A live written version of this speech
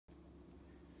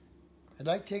I'd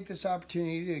like to take this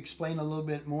opportunity to explain a little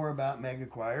bit more about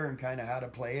MEGAcquire and kind of how to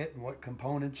play it and what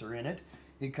components are in it.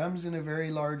 It comes in a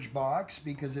very large box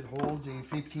because it holds a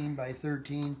 15 by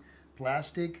 13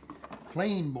 plastic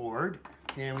playing board,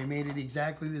 and we made it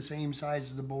exactly the same size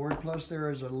as the board, plus there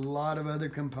is a lot of other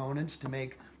components to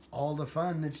make all the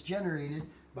fun that's generated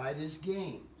by this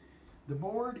game. The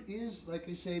board is, like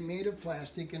I say, made of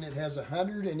plastic, and it has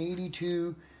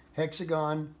 182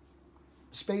 hexagon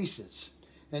spaces.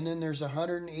 And then there's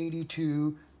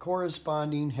 182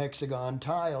 corresponding hexagon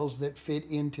tiles that fit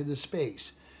into the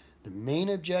space. The main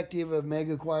objective of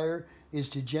MEGAcquire is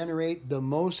to generate the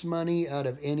most money out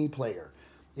of any player.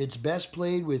 It's best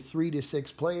played with 3 to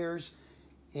 6 players,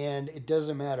 and it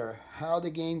doesn't matter how the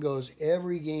game goes.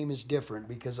 Every game is different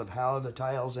because of how the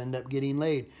tiles end up getting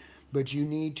laid. But you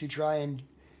need to try and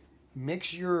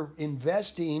mix your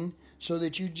investing so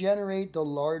that you generate the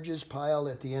largest pile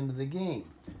at the end of the game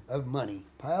of money.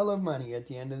 Pile of money at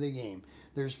the end of the game.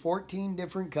 There's 14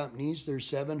 different companies. There's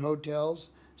 7 hotels,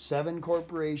 7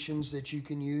 corporations that you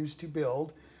can use to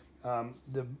build.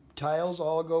 The tiles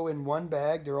all go in one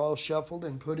bag. They're all shuffled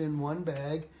and put in one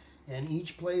bag, and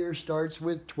each player starts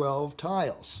with 12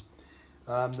 tiles.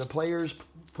 The players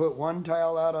put one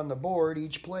tile out on the board.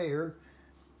 Each player,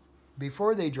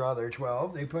 before they draw their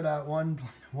 12, they put out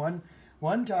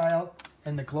one tile,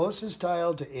 and the closest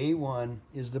tile to A1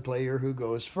 is the player who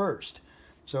goes first.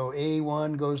 So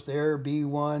A1 goes there,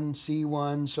 B1,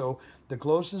 C1. So the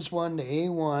closest one to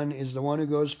A1 is the one who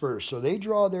goes first. So they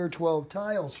draw their 12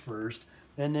 tiles first,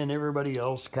 and then everybody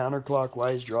else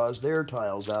counterclockwise draws their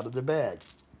tiles out of the bag.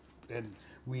 And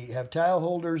we have tile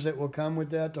holders that will come with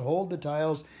that to hold the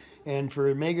tiles. And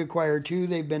for MEGAcquire 2,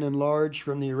 they've been enlarged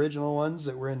from the original ones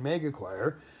that were in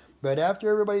MEGAcquire. But after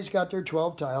everybody's got their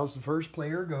 12 tiles, the first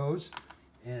player goes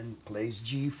and plays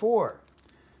G4.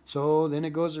 So then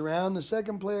it goes around. The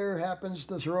second player happens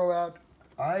to throw out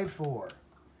I4.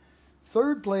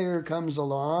 Third player comes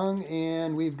along,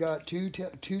 and we've got two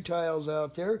tiles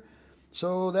out there.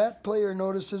 So that player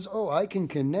notices, oh, I can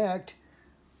connect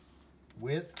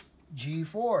with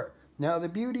G4. Now, the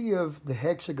beauty of the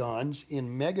hexagons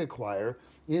in MEGAcquire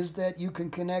is that you can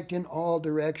connect in all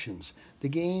directions. The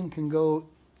game can go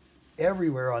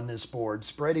everywhere on this board,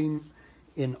 spreading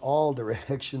in all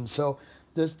directions. So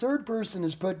the third person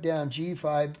is put down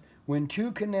G5. When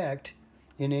 2 connect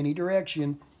in any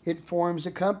direction, it forms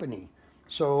a company.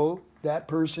 So that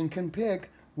person can pick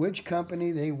which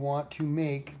company they want to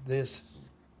make this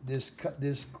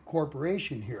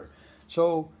corporation here.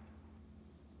 So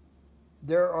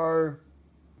there are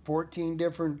 14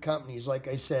 different companies, like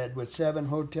I said, with 7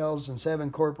 hotels and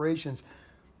 7 corporations.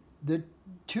 The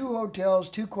 2 hotels,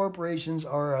 2 corporations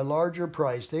are a larger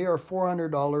price. They are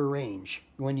 $400 range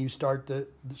when you start the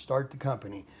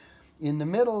company. In the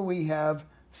middle, we have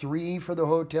 3 for the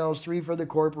hotels, 3 for the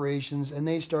corporations, and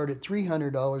they start at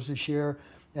 $300 a share.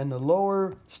 And the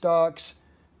lower stocks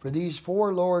for these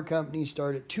 4 lower companies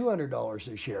start at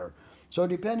 $200 a share. So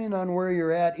depending on where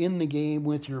you're at in the game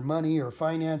with your money or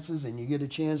finances, and you get a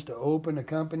chance to open a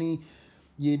company,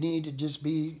 you need to just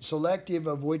be selective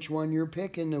of which one you're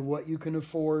picking and what you can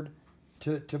afford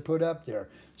to put up there.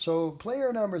 So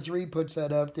player number 3 puts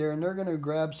that up there, and they're going to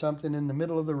grab something in the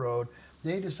middle of the road.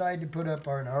 They decide to put up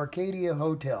an Arcadia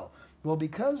hotel. Well,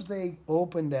 because they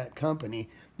opened that company,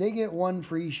 they get 1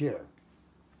 free share.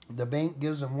 The bank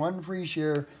gives them 1 free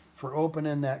share for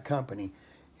opening that company.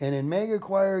 And in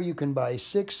MEGAcquire, you can buy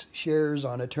 6 shares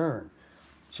on a turn.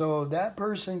 So that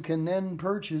person can then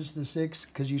purchase the 6,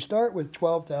 because you start with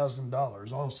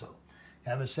 $12,000 also.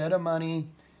 Have a set of money,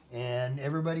 and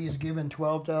everybody is given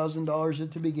 $12,000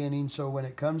 at the beginning. So when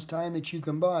it comes time that you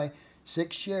can buy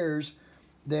 6 shares,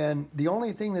 then the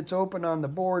only thing that's open on the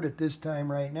board at this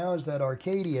time right now is that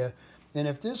Arcadia. And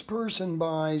if this person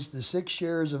buys the 6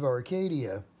 shares of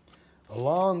Arcadia,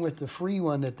 along with the free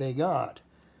one that they got,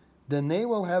 then they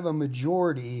will have a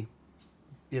majority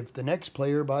if the next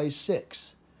player buys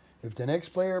 6. If the next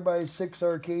player buys 6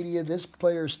 Arcadia, this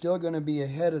player is still going to be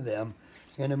ahead of them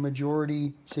in a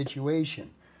majority situation.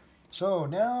 So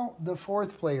now the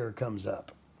 4th player comes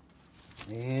up,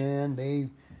 and they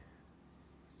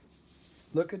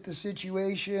look at the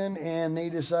situation, and they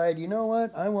decide, you know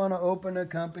what, I want to open a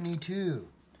company too.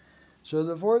 So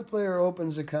the 4th player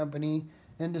opens a company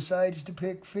and decides to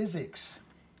pick Physics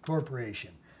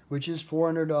Corporation, which is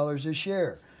 $400 a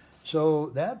share. So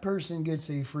that person gets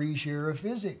a free share of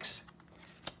Physics.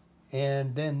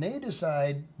 And then they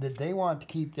decide that they want to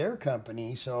keep their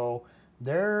company, so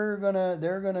they're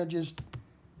gonna just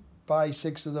buy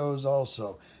 6 of those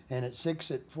also. And at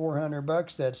 6 at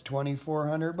 $400, that's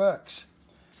 $2,400.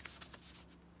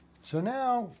 So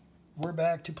now we're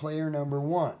back to player number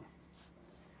 1.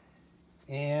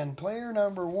 And player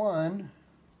number 1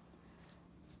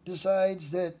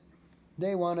 decides that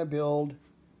they want to build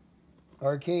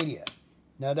Arcadia.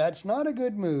 Now that's not a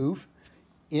good move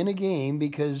in a game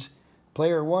because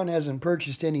player 1 hasn't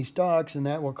purchased any stocks, and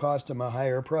that will cost them a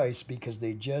higher price because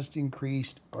they just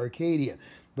increased Arcadia.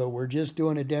 But we're just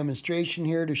doing a demonstration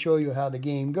here to show you how the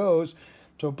game goes.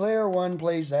 So player 1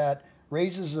 plays that,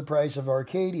 raises the price of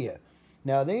Arcadia.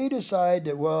 Now they decide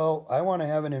that, well, I want to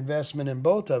have an investment in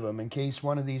both of them in case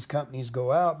one of these companies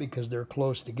go out because they're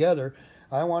close together.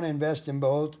 I want to invest in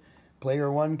both.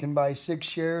 Player 1 can buy 6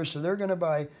 shares, so they're going to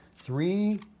buy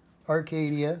 3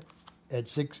 Arcadia at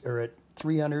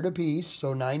 300 apiece,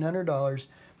 so $900,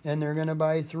 and they're going to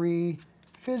buy 3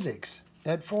 physics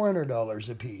at $400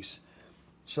 apiece.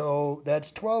 So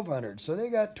that's $1,200. So they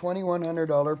got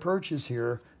 $2,100 purchase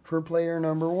here for player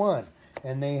number 1.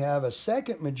 And they have a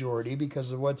second majority because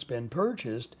of what's been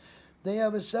purchased. They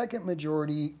have a second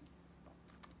majority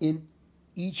in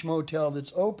each motel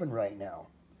that's open right now.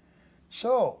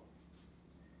 So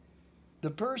the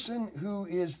person who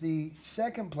is the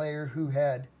second player who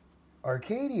had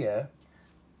Arcadia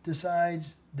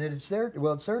decides that it's their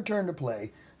turn to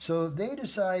play. So they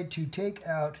decide to take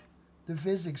out the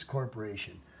Physics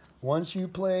Corporation. Once you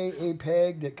play a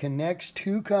peg that connects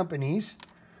 2 companies,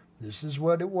 this is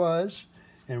what it was.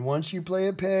 And once you play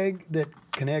a peg that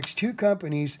connects 2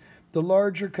 companies, the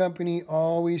larger company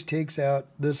always takes out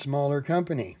the smaller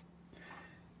company.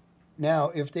 Now,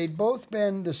 if they'd both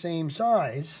been the same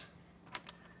size,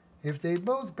 then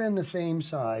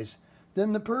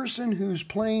the person who's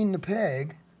playing the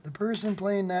peg, the person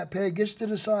playing that peg gets to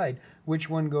decide which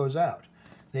one goes out.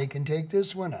 They can take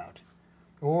this one out,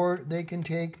 or they can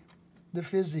take the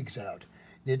physics out.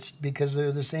 It's because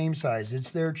they're the same size.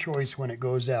 It's their choice when it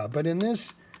goes out. But in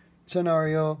this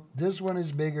scenario, this one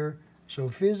is bigger, so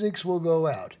physics will go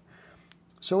out.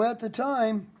 So at the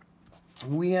time,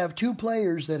 we have 2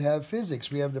 players that have physics.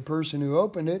 We have the person who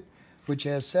opened it, which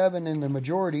has 7 in the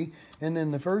majority, and then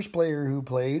the first player who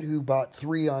played, who bought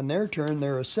 3 on their turn,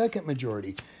 they're a second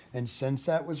majority. And since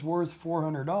that was worth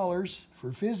 $400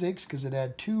 for physics, because it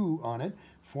had 2 on it,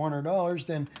 $400,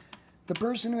 then the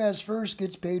person who has first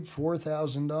gets paid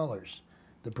 $4,000.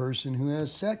 The person who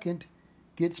has second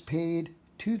gets paid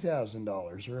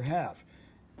 $2,000, or half.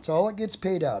 It's all it gets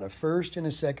paid out, a first and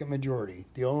a second majority.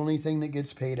 The only thing that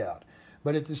gets paid out.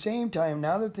 But at the same time,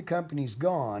 now that the company's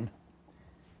gone,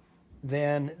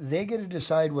 then they get to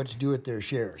decide what to do with their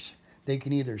shares. They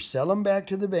can either sell them back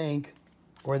to the bank,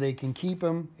 or they can keep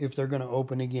them if they're going to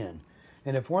open again.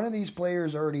 And if one of these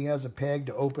players already has a peg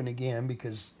to open again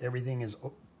because everything is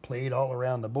played all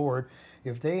around the board,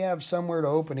 if they have somewhere to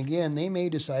open again, they may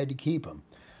decide to keep them.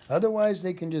 Otherwise,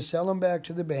 they can just sell them back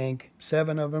to the bank,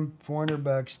 7 of them, $400,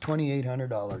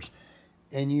 $2,800,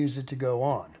 and use it to go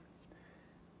on.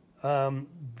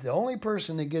 The only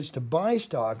person that gets to buy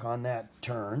stock on that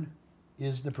turn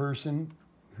is the person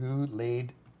who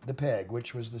laid the peg,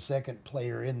 which was the second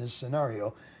player in this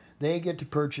scenario. They get to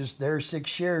purchase their 6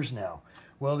 shares now.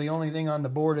 Well, the only thing on the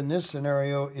board in this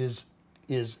scenario is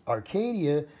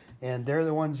Arcadia, and they're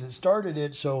the ones that started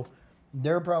it, so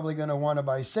they're probably going to want to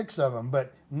buy 6 of them.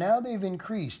 But now they've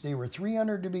increased. They were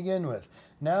 300 to begin with.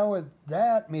 Now with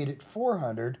that made it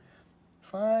 400,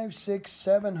 5, 6,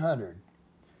 700.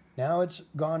 Now it's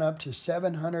gone up to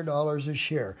 $700 a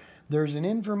share. There's an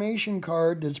information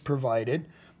card that's provided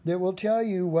that will tell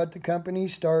you what the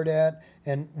companies start at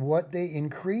and what they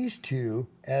increase to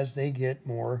as they get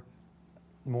more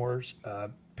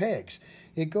pegs.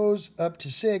 It goes up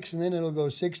to 6, and then it'll go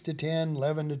 6 to 10,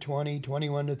 11 to 20,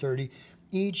 21 to 30.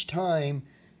 Each time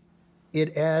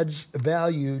it adds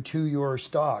value to your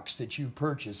stocks that you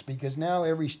purchase, because now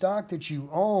every stock that you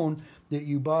own that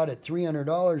you bought at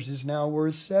 $300 is now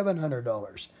worth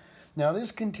 $700. Now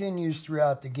this continues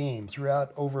throughout the game,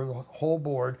 over the whole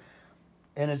board,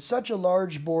 and it's such a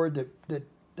large board that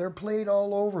they're played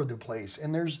all over the place,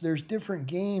 and there's different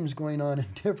games going on in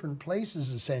different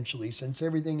places essentially, since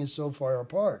everything is so far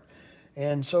apart.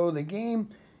 And so the game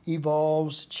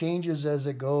evolves, changes as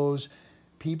it goes.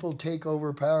 People take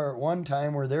over power at one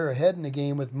time where they're ahead in the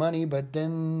game with money, but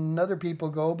then other people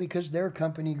go because their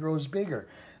company grows bigger.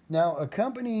 Now, a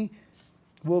company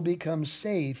will become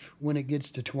safe when it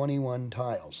gets to 21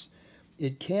 tiles.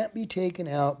 It can't be taken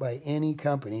out by any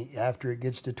company after it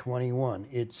gets to 21.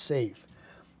 It's safe.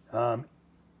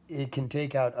 It can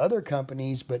take out other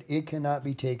companies, but it cannot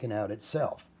be taken out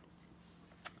itself.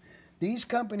 These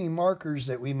company markers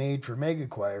that we made for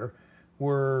MEGAcquire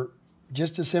were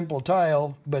just a simple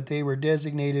tile, but they were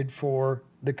designated for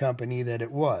the company that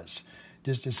it was.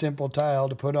 just a simple tile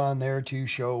to put on there to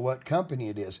show what company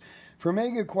it is. For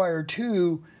MEGAcquire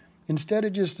 2, instead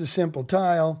of just a simple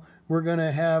tile, we're going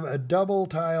to have a double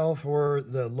tile for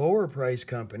the lower price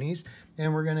companies,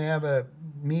 and we're going to have a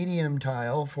medium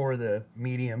tile for the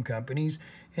medium companies,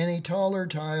 and a taller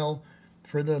tile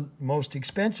for the most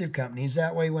expensive companies.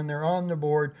 That way, when they're on the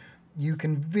board, you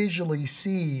can visually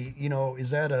see, you know, is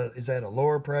that a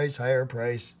lower price, higher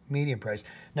price, medium price.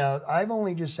 Now, I've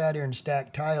only just sat here and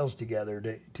stacked tiles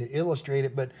together to illustrate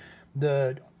it, but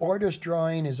the artist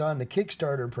drawing is on the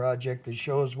Kickstarter project that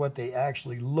shows what they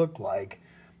actually look like,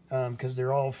 because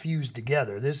they're all fused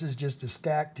together. This is just a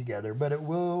stack together, but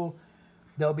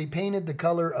they'll be painted the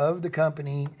color of the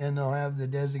company, and they'll have the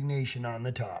designation on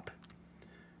the top.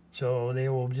 So they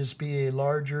will just be a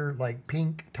larger, like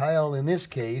pink tile in this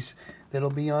case, that'll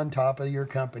be on top of your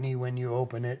company when you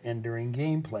open it and during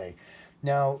gameplay.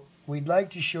 Now, we'd like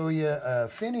to show you a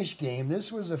finished game.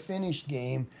 This was a finished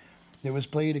game that was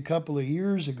played a couple of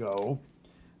years ago,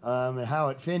 and how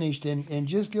it finished, and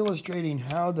just illustrating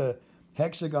how the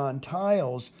hexagon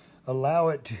tiles allow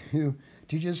it to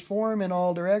just form in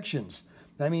all directions.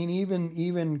 I mean,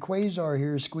 even Quasar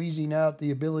here squeezing out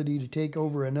the ability to take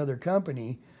over another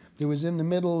company. It was in the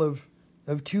middle of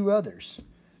two others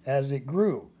as it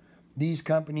grew. These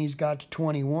companies got to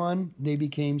 21, they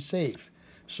became safe.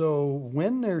 So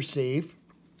when they're safe,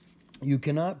 you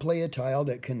cannot play a tile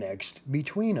that connects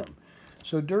between them.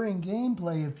 So during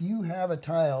gameplay, if you have a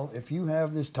tile, if you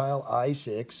have this tile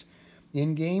I6,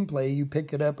 in gameplay you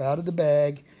pick it up out of the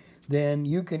bag, then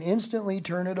you can instantly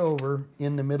turn it over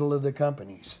in the middle of the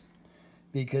companies,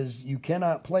 because you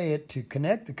cannot play it to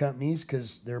connect the companies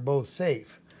because they're both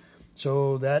safe.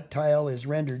 So that tile is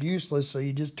rendered useless, so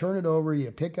you just turn it over, you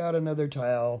pick out another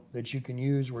tile that you can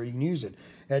use where you can use it.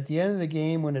 At the end of the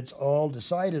game, when it's all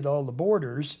decided, all the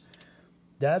borders,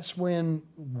 that's when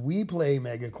we play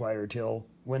MEGAcquire till,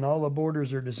 when all the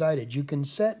borders are decided. You can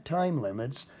set time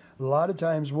limits. A lot of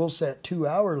times we'll set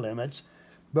 2-hour limits,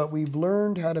 but we've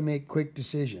learned how to make quick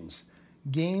decisions.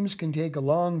 Games can take a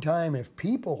long time if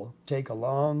people take a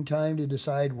long time to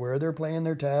decide where they're playing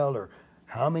their tile or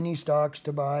how many stocks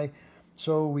to buy.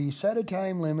 So we set a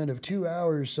time limit of 2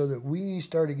 hours so that we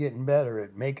started getting better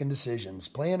at making decisions,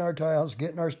 playing our tiles,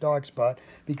 getting our stock spot,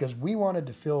 because we wanted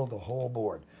to fill the whole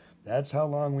board. That's how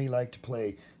long we like to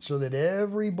play, so that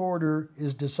every border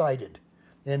is decided.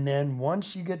 And then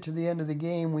once you get to the end of the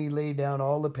game, we lay down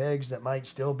all the pegs that might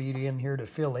still be in here to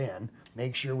fill in,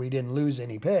 make sure we didn't lose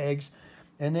any pegs,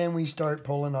 and then we start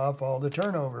pulling off all the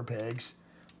turnover pegs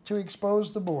to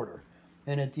expose the border.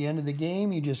 And at the end of the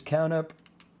game, you just count up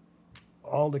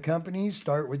all the companies,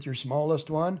 start with your smallest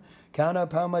one, count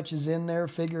up how much is in there,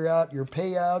 figure out your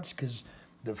payouts, because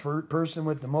the person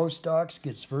with the most stocks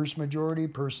gets first majority,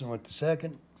 person with the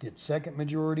second gets second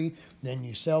majority, then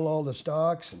you sell all the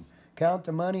stocks and count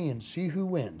the money and see who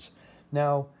wins.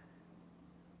 Now,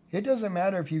 it doesn't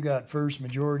matter if you got first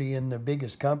majority in the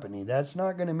biggest company. That's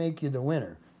not going to make you the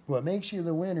winner. What makes you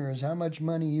the winner is how much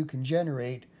money you can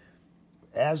generate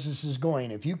as this is going.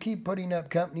 If you keep putting up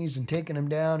companies and taking them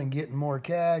down and getting more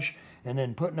cash, and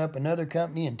then putting up another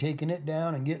company and taking it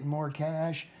down and getting more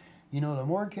cash, you know, the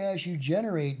more cash you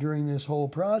generate during this whole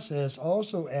process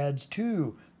also adds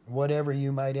to whatever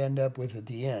you might end up with at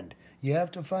the end. You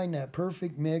have to find that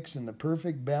perfect mix and the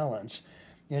perfect balance.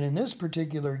 And in this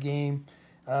particular game,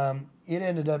 it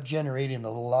ended up generating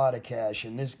a lot of cash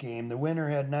in this game. The winner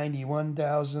had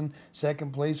 91,000,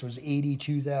 second place was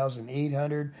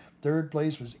 82,800, third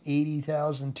place was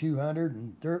 80,200,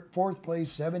 and fourth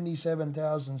place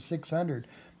 77,600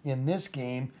 in this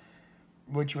game,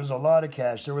 which was a lot of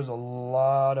cash. There was a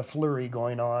lot of flurry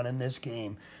going on in this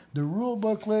game. The rule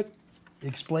booklet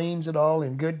explains it all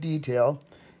in good detail,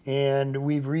 and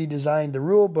we've redesigned the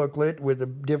rule booklet with a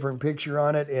different picture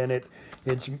on it, and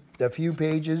it's a few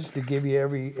pages to give you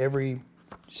every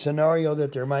scenario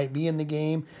that there might be in the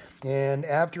game. And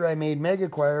after I made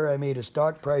MEGAcquire, I made a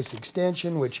stock price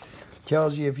extension, which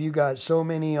tells you if you got so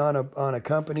many on a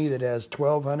company that has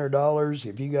 $1,200,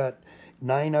 if you got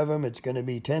 9 of them, it's going to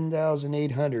be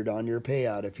 $10,800 on your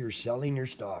payout if you're selling your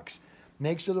stocks.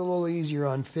 Makes it a little easier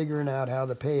on figuring out how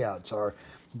the payouts are.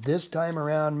 This time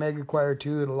around, MEGAcquire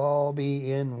 2, it'll all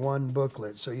be in one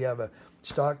booklet. So you have a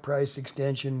stock price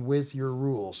extension with your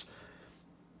rules.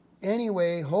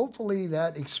 Anyway, hopefully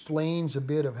that explains a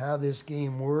bit of how this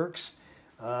game works.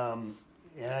 And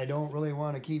I don't really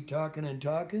want to keep talking and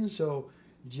talking, so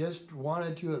just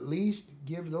wanted to at least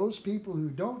give those people who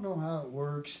don't know how it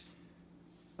works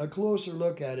a closer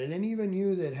look at it. And even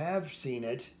you that have seen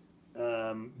it,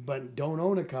 but don't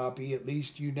own a copy, at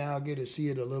least you now get to see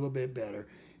it a little bit better.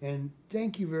 And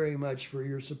thank you very much for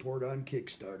your support on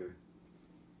Kickstarter.